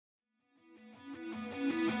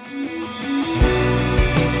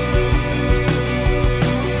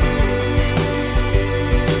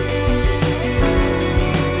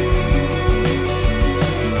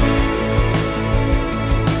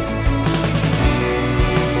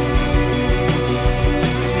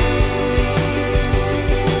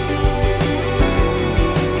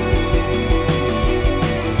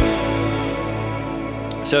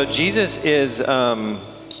So Jesus is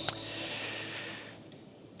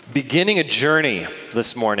beginning a journey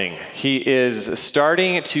this morning. He is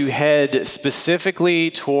starting to head specifically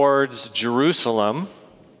towards Jerusalem.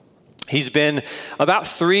 He's been about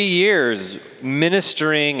 3 years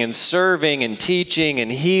ministering and serving and teaching and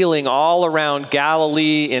healing all around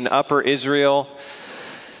Galilee in Upper Israel.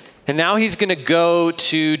 And now he's going to go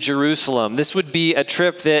to Jerusalem. This would be a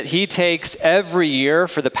trip that he takes every year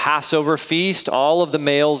for the Passover feast. All of the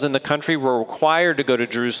males in the country were required to go to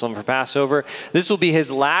Jerusalem for Passover. This will be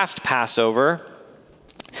his last Passover.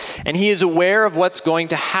 And he is aware of what's going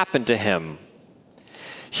to happen to him.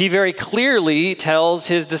 He very clearly tells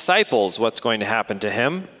his disciples what's going to happen to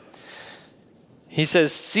him. He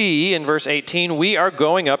says, "See," in verse 18, "we are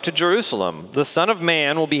going up to Jerusalem. The Son of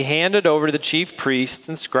Man will be handed over to the chief priests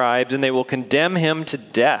and scribes, and they will condemn him to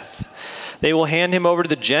death. They will hand him over to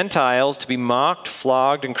the Gentiles to be mocked,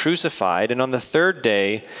 flogged, and crucified, and on the third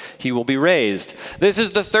day he will be raised." This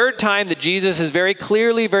is the third time that Jesus has very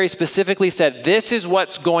clearly, very specifically said, this is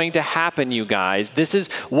what's going to happen, you guys. This is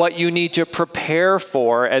what you need to prepare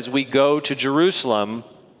for as we go to Jerusalem.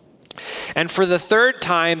 And for the third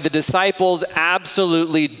time, the disciples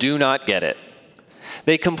absolutely do not get it.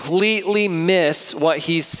 They completely miss what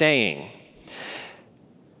he's saying.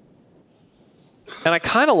 And I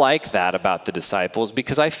kind of like that about the disciples,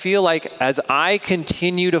 because I feel like as I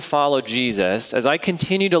continue to follow Jesus, as I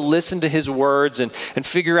continue to listen to his words and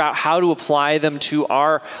figure out how to apply them to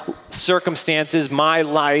our circumstances, my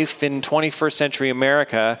life in 21st century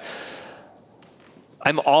America,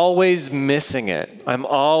 I'm always missing it. I'm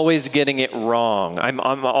always getting it wrong. I'm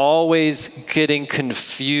always getting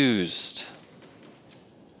confused.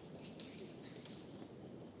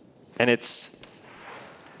 And it's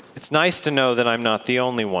nice to know that I'm not the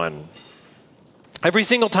only one. Every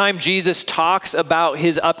single time Jesus talks about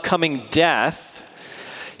his upcoming death,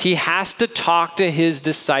 he has to talk to his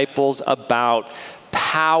disciples about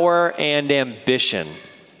power and ambition.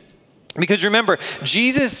 Because remember,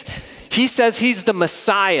 Jesus, he says he's the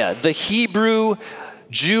Messiah, the Hebrew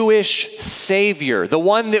Jewish Savior, the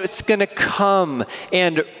one that's going to come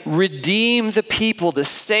and redeem the people, to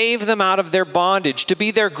save them out of their bondage, to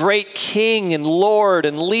be their great king and Lord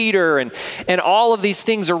and leader. And all of these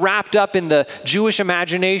things are wrapped up in the Jewish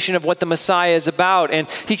imagination of what the Messiah is about.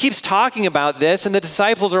 And he keeps talking about this, and the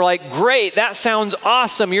disciples are like, great, that sounds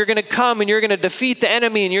awesome. You're going to come and you're going to defeat the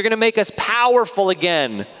enemy and you're going to make us powerful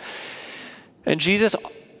again. And Jesus,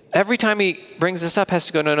 every time he brings this up, has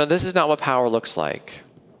to go, no, this is not what power looks like.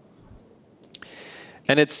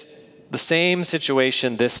 And it's the same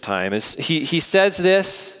situation this time. He says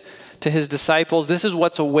this to his disciples, this is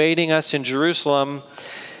what's awaiting us in Jerusalem.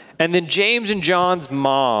 And then James and John's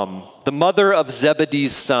mom, the mother of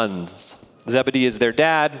Zebedee's sons, Zebedee is their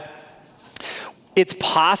dad. It's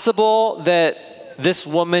possible that this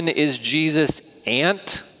woman is Jesus'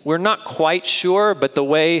 aunt. We're not quite sure, but the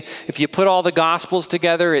way, if you put all the Gospels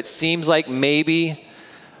together, it seems like maybe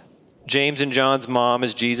James and John's mom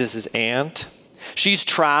is Jesus' aunt. She's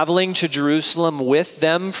traveling to Jerusalem with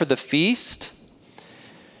them for the feast.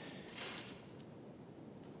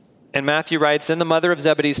 And Matthew writes, then the mother of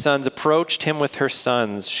Zebedee's sons approached him with her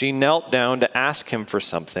sons. She knelt down to ask him for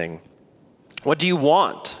something. What do you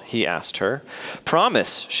want? He asked her.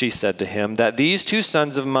 Promise, she said to him, that these 2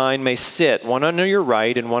 sons of mine may sit, one on your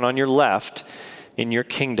right and one on your left, in your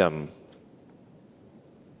kingdom.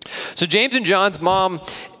 So James and John's mom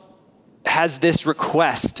has this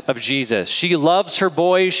request of Jesus. She loves her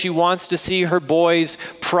boys. She wants to see her boys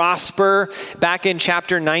prosper. Back in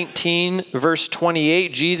chapter 19, verse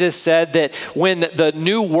 28, Jesus said that when the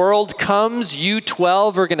new world comes, you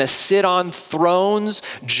 12 are going to sit on thrones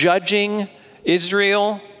judging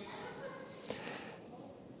Israel.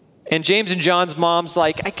 And James and John's mom's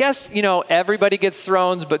like, I guess, everybody gets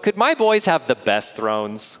thrones, but could my boys have the best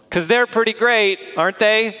thrones? Because they're pretty great, aren't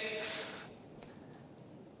they?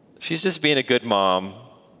 She's just being a good mom.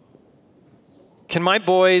 Can my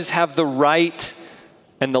boys have the right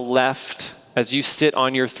and the left as you sit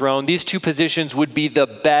on your throne? These 2 positions would be the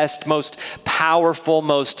best, most powerful,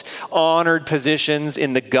 most honored positions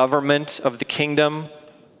in the government of the kingdom.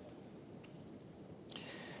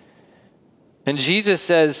 And Jesus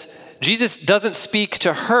doesn't speak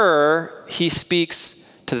to her, he speaks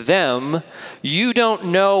to them. You don't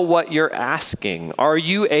know what you're asking. Are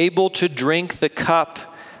you able to drink the cup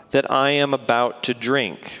that I am about to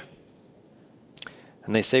drink?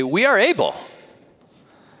 And they say, we are able.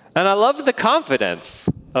 And I love the confidence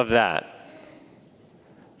of that.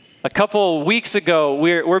 A couple weeks ago,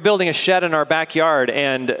 we're building a shed in our backyard,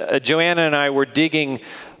 and Joanna and I were digging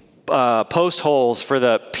post holes for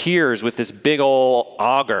the piers with this big old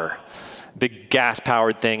auger, big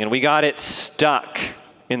gas-powered thing, and we got it stuck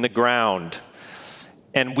in the ground,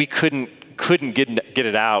 and we couldn't get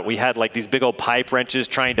it out. We had like these big old pipe wrenches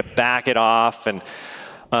trying to back it off, and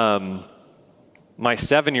my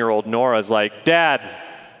 7-year-old Nora's like, "Dad,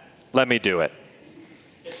 let me do it."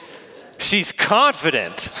 She's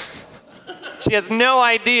confident. She has no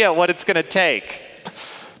idea what it's going to take,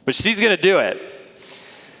 but she's going to do it.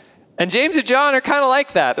 And James and John are kind of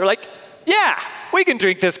like that. They're like, "Yeah, we can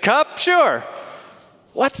drink this cup, sure.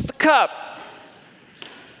 What's the cup?"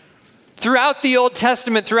 Throughout the Old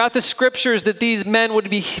Testament, throughout the scriptures that these men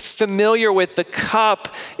would be familiar with, the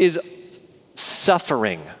cup is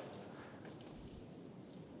suffering.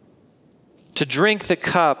 To drink the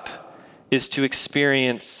cup is to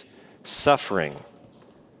experience suffering.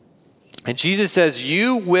 And Jesus says,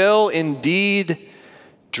 "You will indeed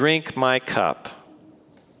drink my cup,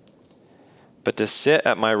 but to sit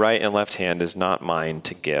at my right and left hand is not mine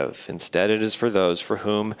to give. Instead, it is for those for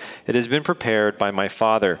whom it has been prepared by my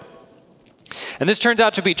Father." And this turns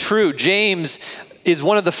out to be true. James is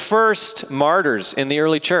one of the first martyrs in the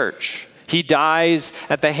early church. He dies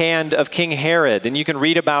at the hand of King Herod, and you can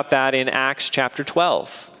read about that in Acts chapter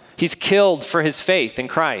 12. He's killed for his faith in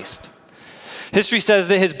Christ. History says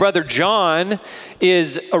that his brother John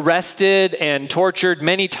is arrested and tortured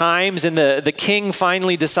many times, and the king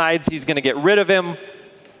finally decides he's going to get rid of him,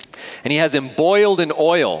 and he has him boiled in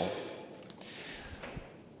oil.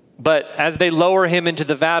 But as they lower him into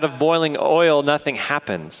the vat of boiling oil, nothing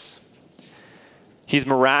happens. He's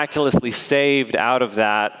miraculously saved out of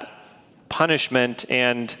that punishment,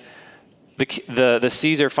 and the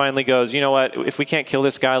Caesar finally goes, "You know what, if we can't kill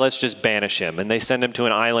this guy, let's just banish him." And they send him to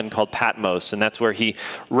an island called Patmos, and that's where he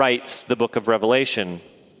writes the book of Revelation.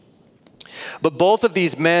 But both of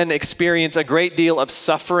these men experience a great deal of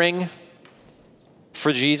suffering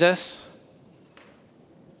for Jesus.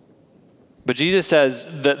 But Jesus says,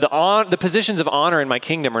 the positions of honor in my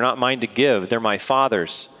kingdom are not mine to give, they're my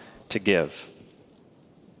Father's to give.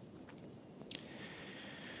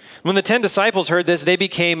 When the 10 disciples heard this, they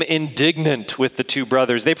became indignant with the two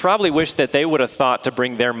brothers. They probably wished that they would have thought to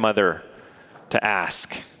bring their mother to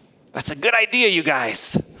ask. "That's a good idea, you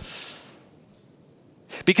guys."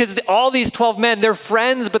 Because all these 12 men, they're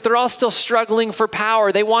friends, but they're all still struggling for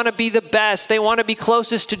power. They want to be the best. They want to be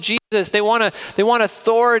closest to Jesus. They want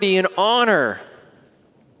authority and honor,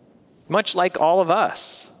 much like all of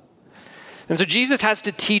us. And so Jesus has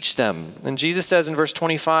to teach them. And Jesus says in verse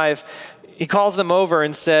 25, he calls them over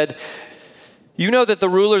and said, "You know that the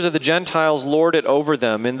rulers of the Gentiles lord it over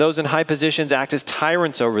them, and those in high positions act as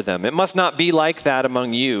tyrants over them. It must not be like that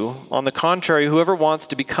among you. On the contrary, whoever wants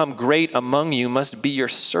to become great among you must be your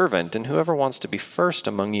servant, and whoever wants to be first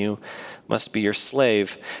among you must be your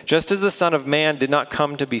slave. Just as the Son of Man did not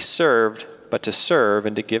come to be served, but to serve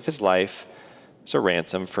and to give his life as a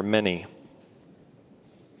ransom for many."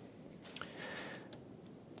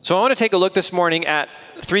 So I want to take a look this morning at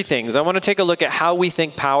three things. I want to take a look at how we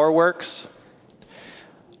think power works.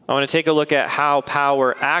 I want to take a look at how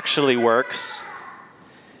power actually works.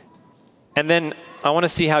 And then I want to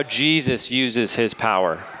see how Jesus uses his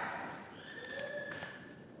power.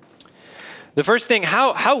 The first thing,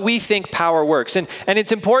 how we think power works. And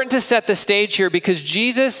it's important to set the stage here because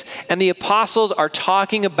Jesus and the apostles are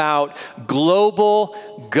talking about global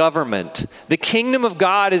government. The kingdom of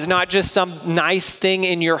God is not just some nice thing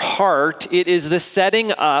in your heart. It is the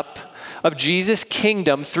setting up of Jesus'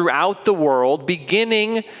 kingdom throughout the world,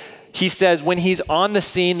 beginning, he says, when he's on the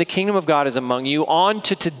scene, the kingdom of God is among you, on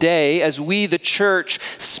to today as we, the church,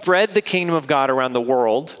 spread the kingdom of God around the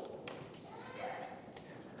world.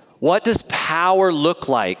 What does power look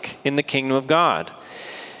like in the kingdom of God?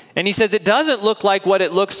 And he says it doesn't look like what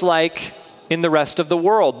it looks like in the rest of the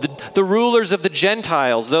world. The rulers of the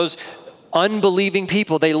Gentiles, those unbelieving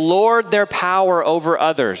people, they lord their power over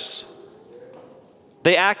others.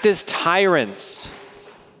 They act as tyrants.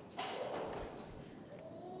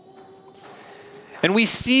 And we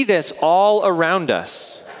see this all around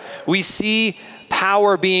us. We see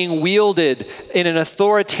power being wielded in an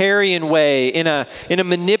authoritarian way, in a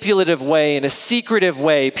manipulative way, in a secretive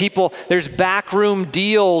way. There's backroom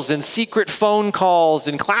deals and secret phone calls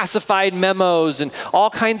and classified memos and all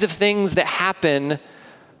kinds of things that happen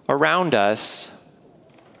around us.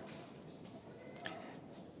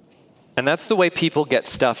 And that's the way people get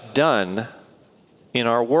stuff done in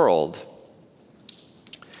our world.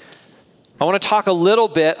 I want to talk a little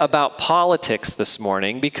bit about politics this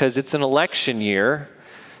morning because it's an election year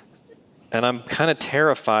and I'm kind of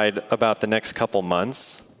terrified about the next couple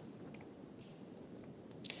months.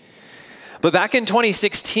 But back in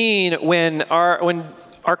 2016, when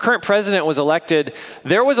our current president was elected,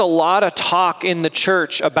 there was a lot of talk in the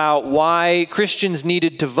church about why Christians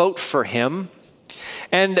needed to vote for him.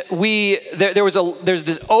 And there's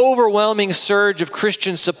this overwhelming surge of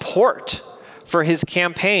Christian support for his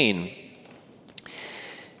campaign.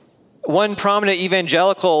 One prominent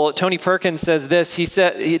evangelical, Tony Perkins, says this. He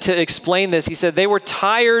said, to explain this, he said, they were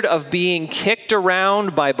tired of being kicked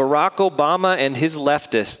around by Barack Obama and his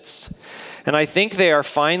leftists. And I think they are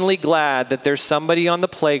finally glad that there's somebody on the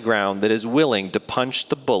playground that is willing to punch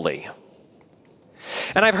the bully.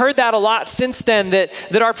 And I've heard that a lot since then,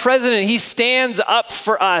 that our president, he stands up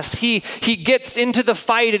for us. He gets into the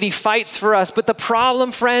fight and he fights for us. But the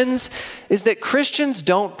problem, friends, is that Christians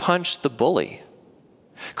don't punch the bully.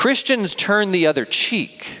 Christians turn the other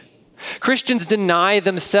cheek. Christians deny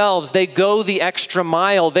themselves. They go the extra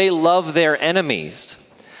mile. They love their enemies.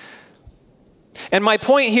 And my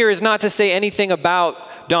point here is not to say anything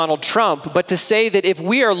about Donald Trump, but to say that if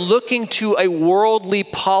we are looking to a worldly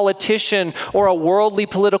politician or a worldly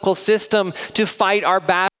political system to fight our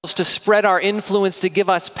battles, to spread our influence, to give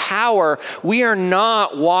us power, we are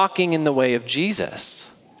not walking in the way of Jesus.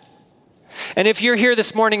 And if you're here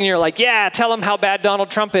this morning and you're like, yeah, tell them how bad Donald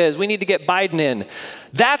Trump is, we need to get Biden in.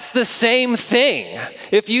 That's the same thing.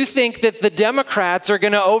 If you think that the Democrats are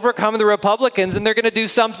going to overcome the Republicans and they're going to do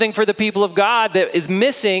something for the people of God that is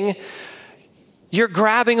missing, you're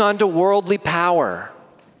grabbing onto worldly power.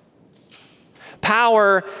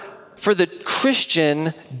 Power for the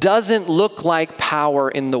Christian doesn't look like power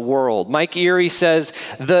in the world. Mike Erie says,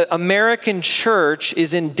 the American church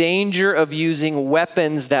is in danger of using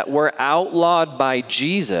weapons that were outlawed by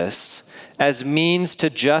Jesus as means to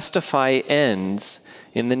justify ends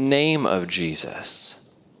in the name of Jesus.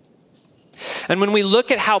 And when we look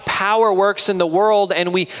at how power works in the world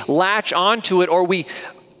and we latch onto it or we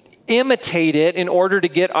imitate it in order to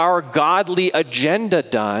get our godly agenda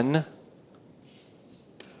done,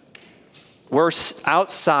 we're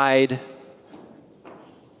outside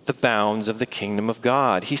the bounds of the kingdom of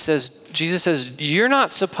God. Jesus says, you're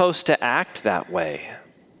not supposed to act that way.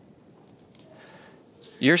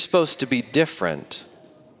 You're supposed to be different.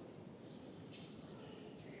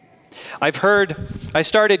 I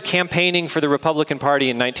started campaigning for the Republican Party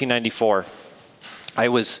in 1994. I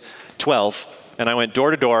was 12, and I went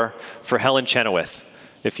door to door for Helen Chenoweth.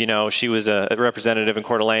 If you know, she was a representative in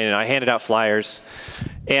Coeur d'Alene, and I handed out flyers.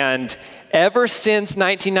 And ever since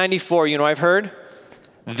 1994, you know I've heard?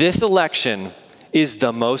 This election is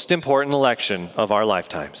the most important election of our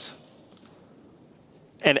lifetimes.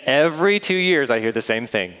 And every 2 years I hear the same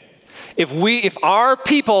thing. If our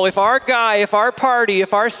people, if our guy, if our party,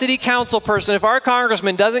 if our city council person, if our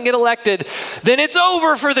congressman doesn't get elected, then it's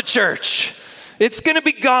over for the church. It's going to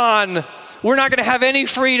be gone. We're not going to have any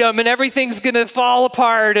freedom and everything's going to fall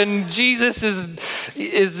apart and Jesus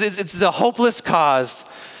it's a hopeless cause.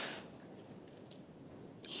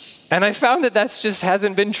 And I found that just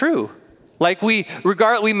hasn't been true. Like we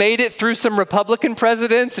made it through some Republican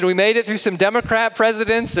presidents and we made it through some Democrat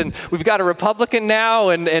presidents and we've got a Republican now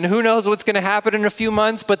and who knows what's going to happen in a few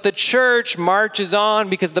months, but the church marches on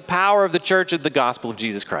because the power of the church is the gospel of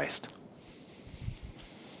Jesus Christ.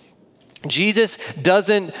 Jesus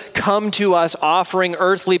doesn't come to us offering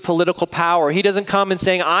earthly political power. He doesn't come and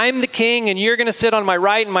saying, I'm the king and you're going to sit on my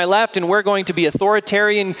right and my left and we're going to be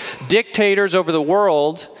authoritarian dictators over the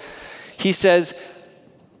world. He says,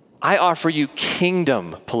 I offer you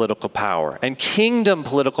kingdom political power. And kingdom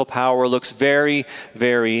political power looks very,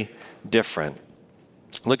 very different.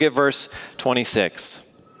 Look at verse 26.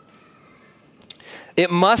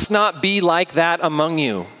 It must not be like that among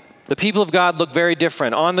you. The people of God look very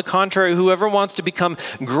different. On the contrary, whoever wants to become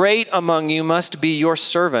great among you must be your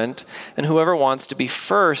servant, and whoever wants to be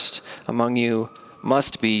first among you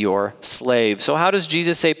must be your slave. So how does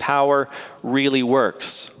Jesus say power really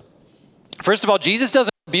works? First of all, Jesus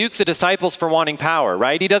doesn't rebuke the disciples for wanting power,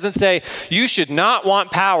 right? He doesn't say, you should not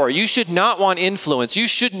want power. You should not want influence. You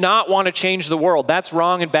should not want to change the world. That's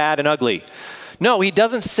wrong and bad and ugly. No, he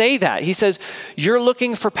doesn't say that. He says, you're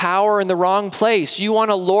looking for power in the wrong place. You want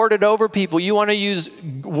to lord it over people. You want to use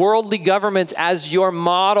worldly governments as your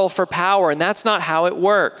model for power, and that's not how it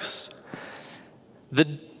works.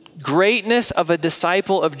 The greatness of a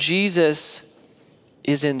disciple of Jesus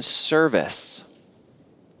is in service.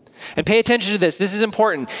 And pay attention to this. This is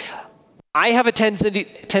important. I have a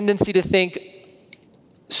tendency to think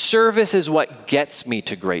service is what gets me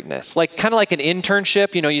to greatness. Kind of like an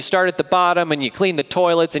internship. You know, you start at the bottom and you clean the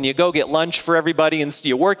toilets and you go get lunch for everybody and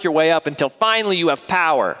you work your way up until finally you have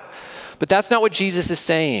power. But that's not what Jesus is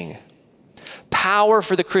saying. power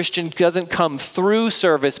for the Christian doesn't come through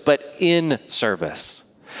service, but in service.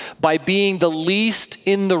 By being the least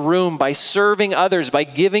in the room, by serving others, by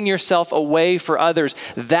giving yourself away for others.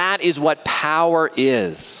 That is what power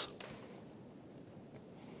is.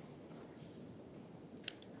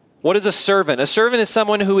 What is a servant? A servant is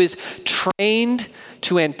someone who is trained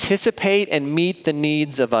to anticipate and meet the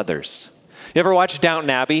needs of others. You ever watch Downton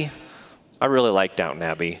Abbey? I really like Downton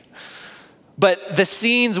Abbey. But the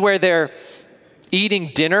scenes where they're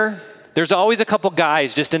eating dinner, there's always a couple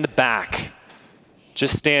guys just in the back,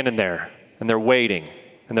 just standing there, and they're waiting,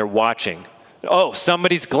 and they're watching. Oh,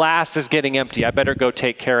 somebody's glass is getting empty. I better go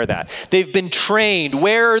take care of that. They've been trained.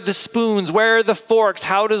 Where are the spoons? Where are the forks?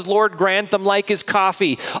 How does Lord Grantham like his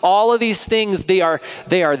coffee? All of these things, they are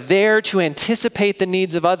there to anticipate the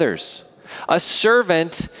needs of others. A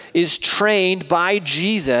servant is trained by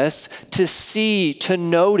Jesus to see, to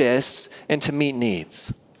notice, and to meet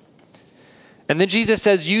needs. And then Jesus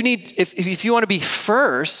says, if you want to be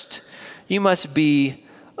first, you must be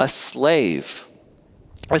a slave.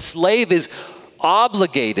 A slave is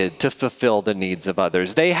obligated to fulfill the needs of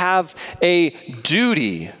others. They have a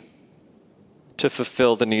duty to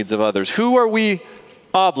fulfill the needs of others. Who are we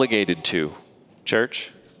obligated to,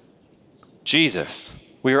 church? Jesus.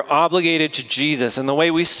 We are obligated to Jesus, and the way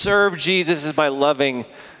we serve Jesus is by loving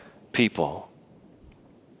people.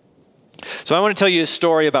 So I want to tell you a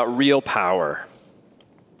story about real power.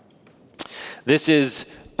 This is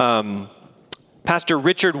Pastor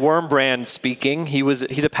Richard Wurmbrand speaking.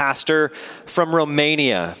 He's a pastor from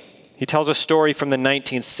Romania. He tells a story from the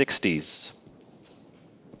 1960s.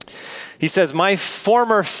 He says, "My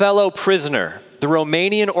former fellow prisoner, the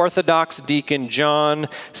Romanian Orthodox deacon John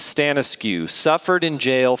Stănescu, suffered in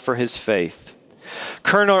jail for his faith.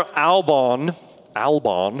 Colonel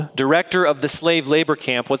Alban, director of the slave labor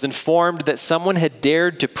camp, was informed that someone had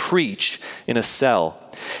dared to preach in a cell.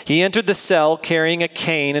 He entered the cell carrying a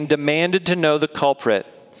cane and demanded to know the culprit.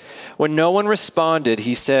 When no one responded,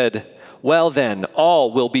 he said, 'Well then,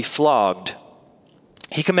 all will be flogged.'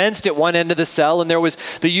 He commenced at one end of the cell, and there was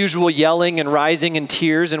the usual yelling and rising in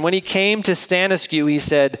tears. And when he came to Stănescu, he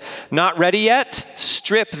said, 'Not ready yet?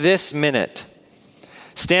 Strip this minute.'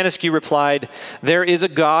 Stănescu replied, 'There is a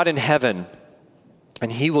God in heaven,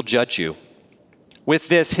 and he will judge you.' With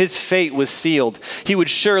this, his fate was sealed. He would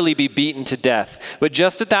surely be beaten to death. But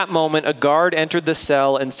just at that moment, a guard entered the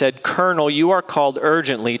cell and said, 'Colonel, you are called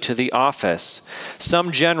urgently to the office.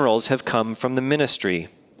 Some generals have come from the ministry.'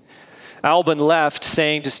 Alban left,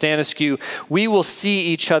 saying to Stănescu, 'We will see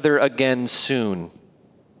each other again soon.'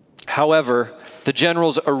 However, the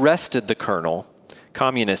generals arrested the colonel.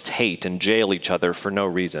 Communists hate and jail each other for no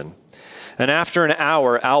reason. And after an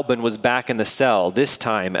hour, Alban was back in the cell, this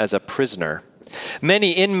time as a prisoner.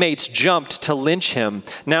 Many inmates jumped to lynch him.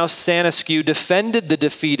 Now Stănescu defended the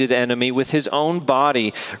defeated enemy with his own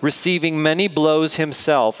body, receiving many blows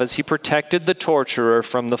himself as he protected the torturer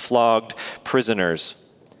from the flogged prisoners.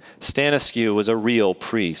 Stănescu was a real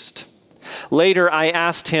priest. Later, I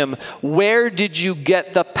asked him, 'Where did you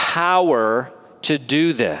get the power to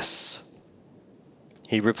do this?'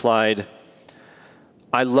 He replied,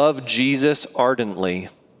 'I love Jesus ardently.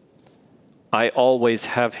 I always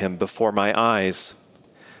have him before my eyes.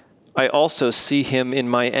 I also see him in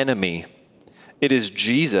my enemy. It is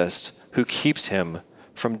Jesus who keeps him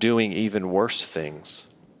from doing even worse things.'"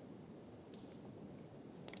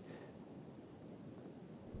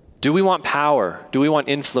 Do we want power? Do we want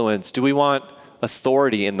influence? Do we want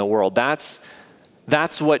authority in the world? That's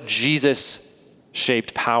what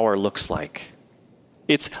Jesus-shaped power looks like.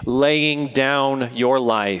 It's laying down your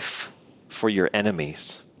life for your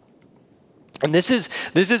enemies. And this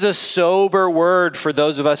is a sober word for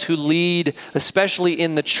those of us who lead, especially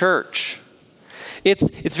in the church.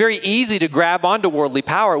 It's very easy to grab onto worldly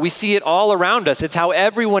power. We see it all around us. It's how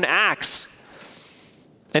everyone acts.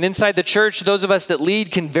 And inside the church, those of us that lead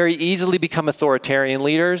can very easily become authoritarian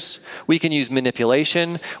leaders. We can use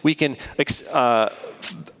manipulation. We can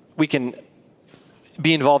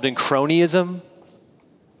be involved in cronyism.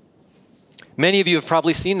 Many of you have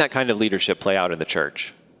probably seen that kind of leadership play out in the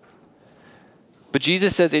church. But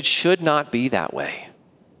Jesus says it should not be that way.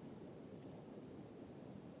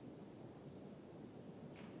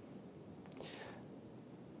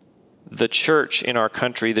 The church in our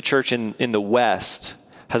country, the church in the West,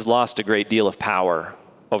 has lost a great deal of power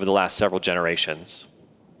over the last several generations.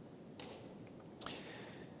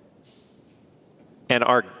 And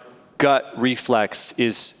our gut reflex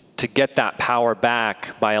is to get that power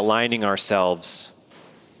back by aligning ourselves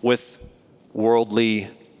with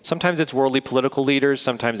sometimes it's worldly political leaders,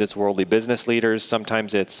 sometimes it's worldly business leaders,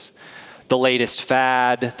 sometimes it's the latest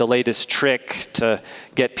fad, the latest trick to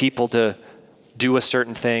get people to do a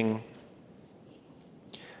certain thing.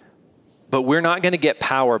 But we're not going to get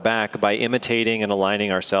power back by imitating and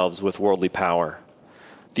aligning ourselves with worldly power.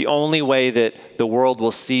 The only way that the world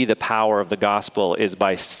will see the power of the gospel is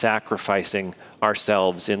by sacrificing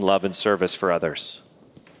ourselves in love and service for others.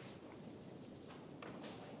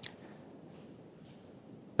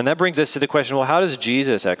 And that brings us to the question, well, how does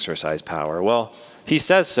Jesus exercise power? Well, he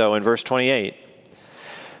says so in verse 28.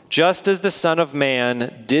 Just as the Son of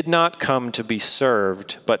Man did not come to be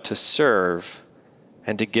served, but to serve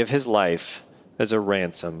and to give his life as a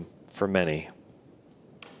ransom for many.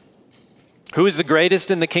 Who is the greatest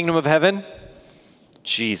in the kingdom of heaven?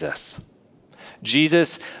 Jesus.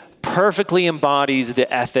 Jesus perfectly embodies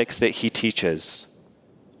the ethics that he teaches.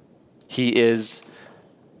 He is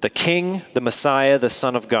the King, the Messiah, the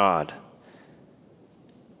Son of God.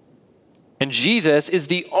 And Jesus is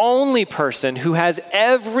the only person who has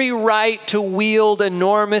every right to wield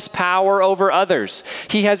enormous power over others.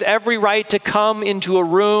 He has every right to come into a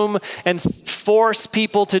room and force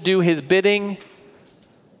people to do his bidding.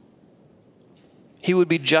 He would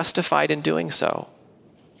be justified in doing so.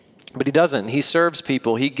 But he doesn't. He serves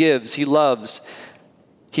people. He gives. He loves.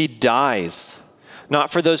 He dies. Not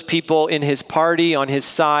for those people in his party, on his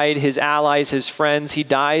side, his allies, his friends. He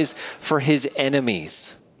dies for his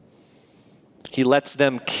enemies. He lets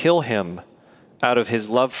them kill him out of his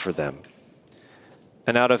love for them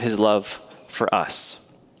and out of his love for us.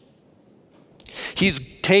 He's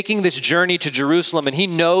taking this journey to Jerusalem, and he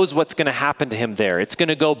knows what's going to happen to him there. It's going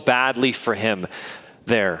to go badly for him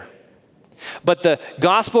there. But the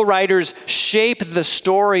gospel writers shape the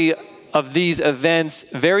story of these events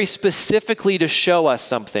very specifically to show us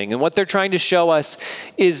something. And what they're trying to show us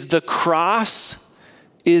is the cross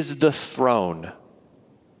is the throne.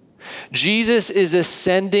 Jesus is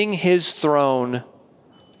ascending his throne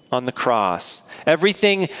on the cross.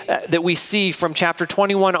 Everything that we see from chapter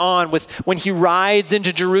 21 on, with when he rides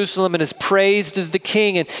into Jerusalem and is praised as the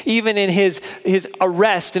king, and even in his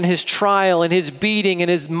arrest and his trial and his beating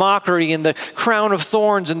and his mockery and the crown of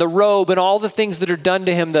thorns and the robe and all the things that are done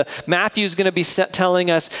to him, Matthew's going to be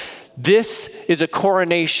telling us this is a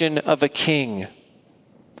coronation of a king.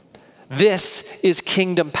 This is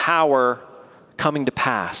kingdom power coming to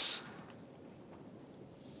pass.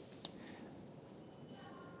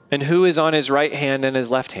 And who is on his right hand and his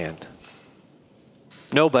left hand?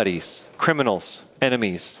 Nobodies, criminals,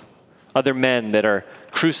 enemies, other men that are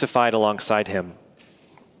crucified alongside him.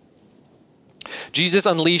 Jesus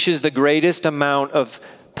unleashes the greatest amount of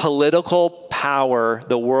political power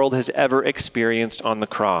the world has ever experienced on the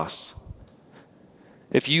cross.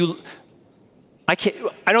 I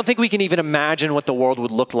don't think we can even imagine what the world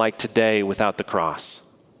would look like today without the cross.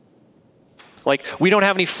 Like, we don't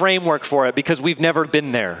have any framework for it because we've never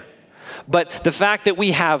been there. But the fact that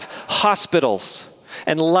we have hospitals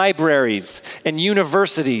and libraries and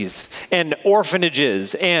universities and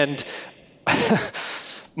orphanages and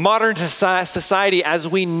modern society as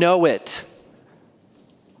we know it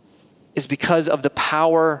is because of the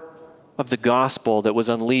power of the gospel that was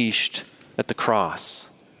unleashed at the cross,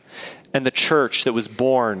 and the church that was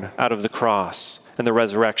born out of the cross and the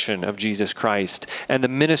resurrection of Jesus Christ, and the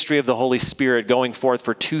ministry of the Holy Spirit going forth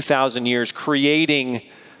for 2,000 years, creating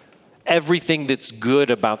everything that's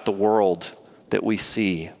good about the world that we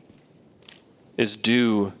see is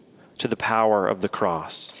due to the power of the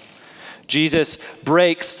cross. Jesus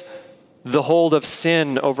breaks the hold of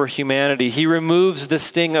sin over humanity. He removes the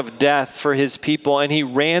sting of death for his people, and he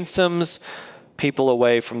ransoms people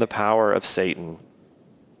away from the power of Satan.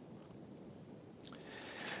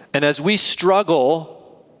 And as we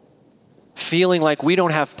struggle feeling like we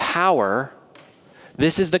don't have power,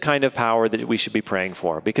 this is the kind of power that we should be praying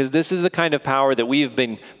for, because this is the kind of power that we have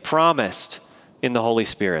been promised in the Holy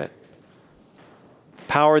Spirit.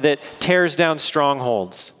 Power that tears down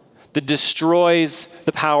strongholds, that destroys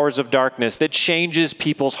the powers of darkness, that changes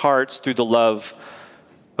people's hearts through the love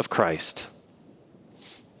of Christ.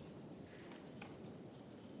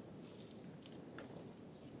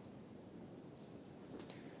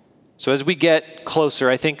 So as we get closer,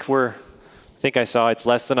 I think I saw it's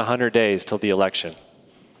less than 100 days till the election.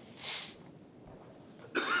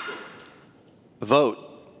 Vote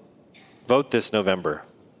this November.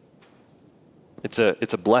 It's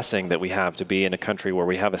a blessing that we have to be in a country where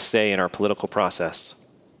we have a say in our political process.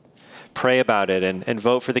 Pray about it and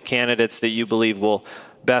vote for the candidates that you believe will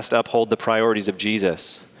best uphold the priorities of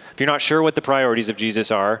Jesus. If you're not sure what the priorities of Jesus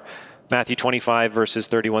are, Matthew 25 verses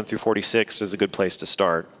 31 through 46 is a good place to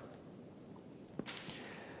start.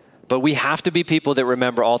 But we have to be people that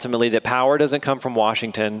remember ultimately that power doesn't come from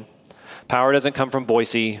Washington. Power doesn't come from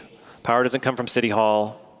Boise. Power doesn't come from City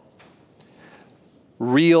Hall.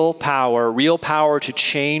 Real power to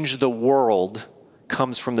change the world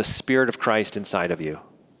comes from the Spirit of Christ inside of you.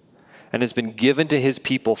 And it's been given to his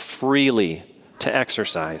people freely to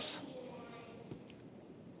exercise.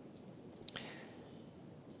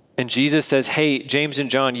 And Jesus says, hey, James and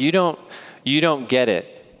John, you don't get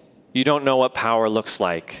it. You don't know what power looks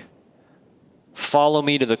like. Follow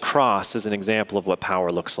me to the cross as an example of what power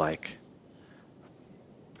looks like.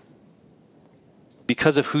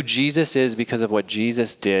 Because of who Jesus is, because of what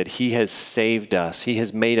Jesus did, he has saved us. He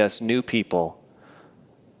has made us new people.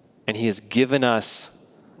 And he has given us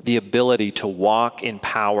the ability to walk in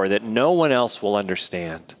power that no one else will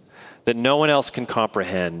understand, that no one else can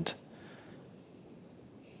comprehend.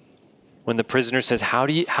 When the prisoner says, how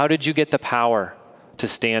did you get the power to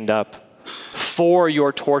stand up for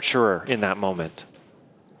your torturer in that moment?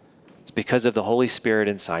 It's because of the Holy Spirit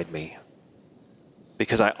inside me.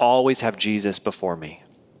 Because I always have Jesus before me.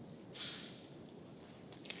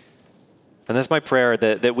 And that's my prayer,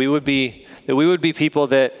 that we would be people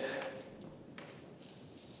that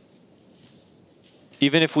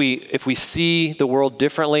even if we see the world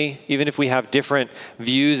differently, even if we have different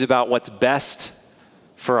views about what's best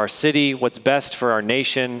for our city, what's best for our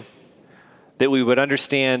nation, that we would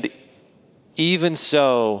understand, even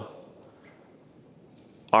so,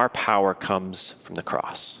 our power comes from the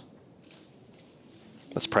cross.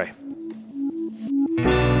 Let's pray.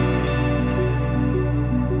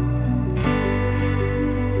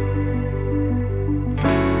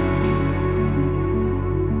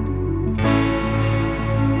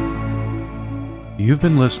 You've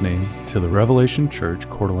been listening to the Revelation Church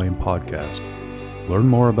Coeur d'Alene podcast. Learn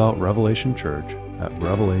more about Revelation Church at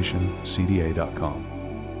revelationcda.com.